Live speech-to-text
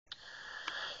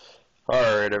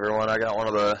Alright everyone, I got one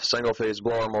of the single phase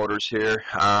blower motors here.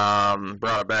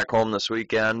 Brought it back home this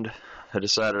weekend. I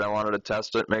decided I wanted to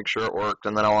test it, make sure it worked,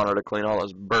 and then I wanted to clean all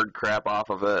this bird crap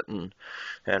off of it and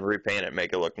repaint it,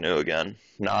 make it look new again.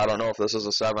 Now I don't know if this is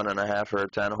a 7.5 or a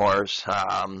 10 horse.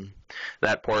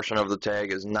 That portion of the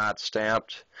tag is not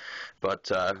stamped,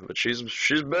 but she's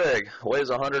big.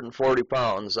 Weighs 140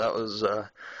 pounds. It was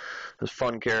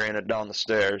fun carrying it down the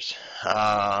stairs.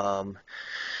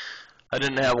 I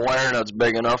didn't have wire nuts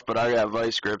big enough, but I got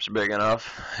vice grips big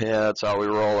enough. Yeah, that's how we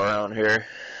roll around here.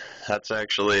 That's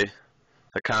actually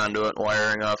the conduit and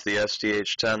wiring off the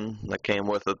STH-10 that came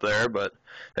with it there, but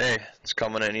hey, it's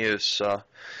coming in use. So,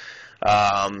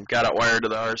 got it wired to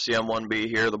the RCM1B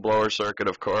here, the blower circuit,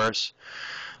 of course.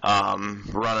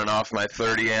 Running off my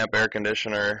 30 amp air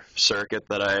conditioner circuit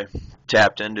that I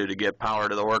tapped into to get power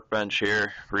to the workbench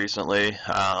here recently.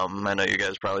 I know you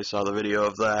guys probably saw the video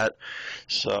of that.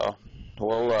 So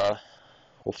we'll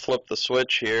flip the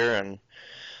switch here and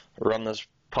run this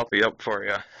puppy up for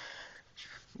you.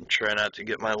 Try not to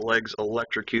get my legs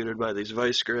electrocuted by these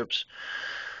vice grips.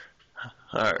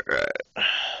 Alright.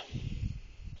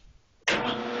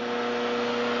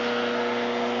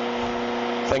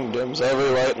 Thing dims every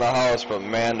light in the house, but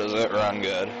man does it run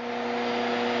good.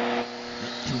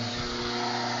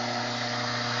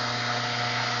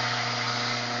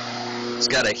 It's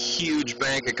got a huge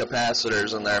bank of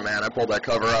capacitors in there, man. I pulled that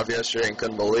cover off yesterday and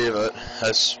couldn't believe it.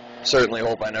 I certainly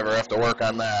hope I never have to work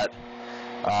on that.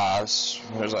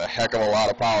 There's a heck of a lot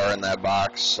of power in that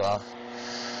box.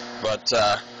 But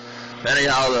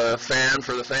anyhow, the fan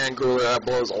for the fan cooler, that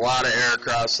blows a lot of air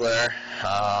across there.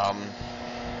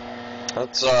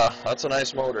 That's a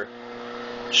nice motor.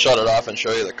 Shut it off and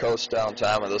show you the coast down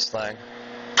time of this thing.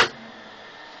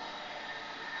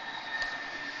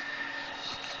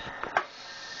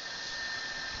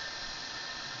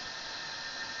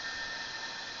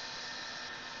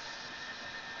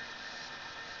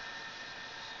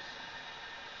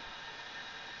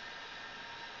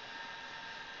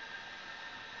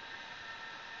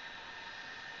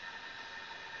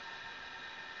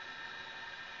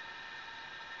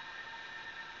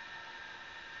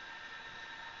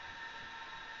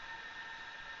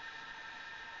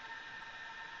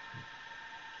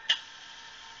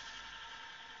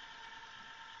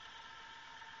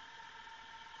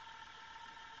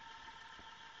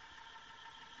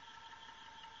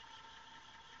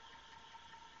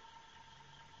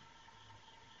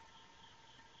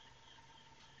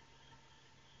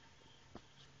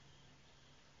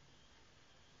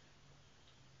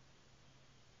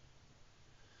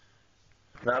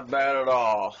 Not bad at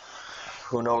all.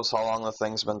 Who knows how long the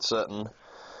thing's been sitting.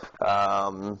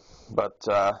 Yeah,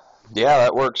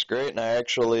 that works great, and I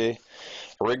actually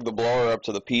rigged the blower up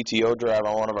to the PTO drive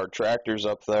on one of our tractors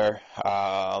up there,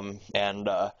 and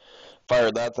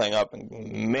fired that thing up, and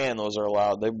man, those are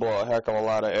loud. They blow a heck of a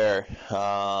lot of air.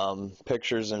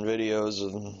 Pictures and videos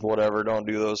and whatever don't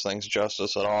do those things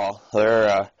justice at all.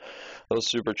 Those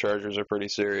superchargers are pretty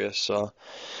serious, so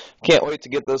can't wait to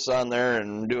get this on there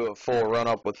and do a full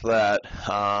run-up with that.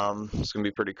 It's going to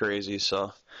be pretty crazy.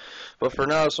 But for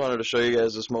now, I just wanted to show you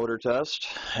guys this motor test,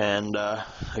 and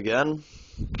again,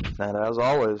 and as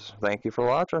always, thank you for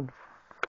watching.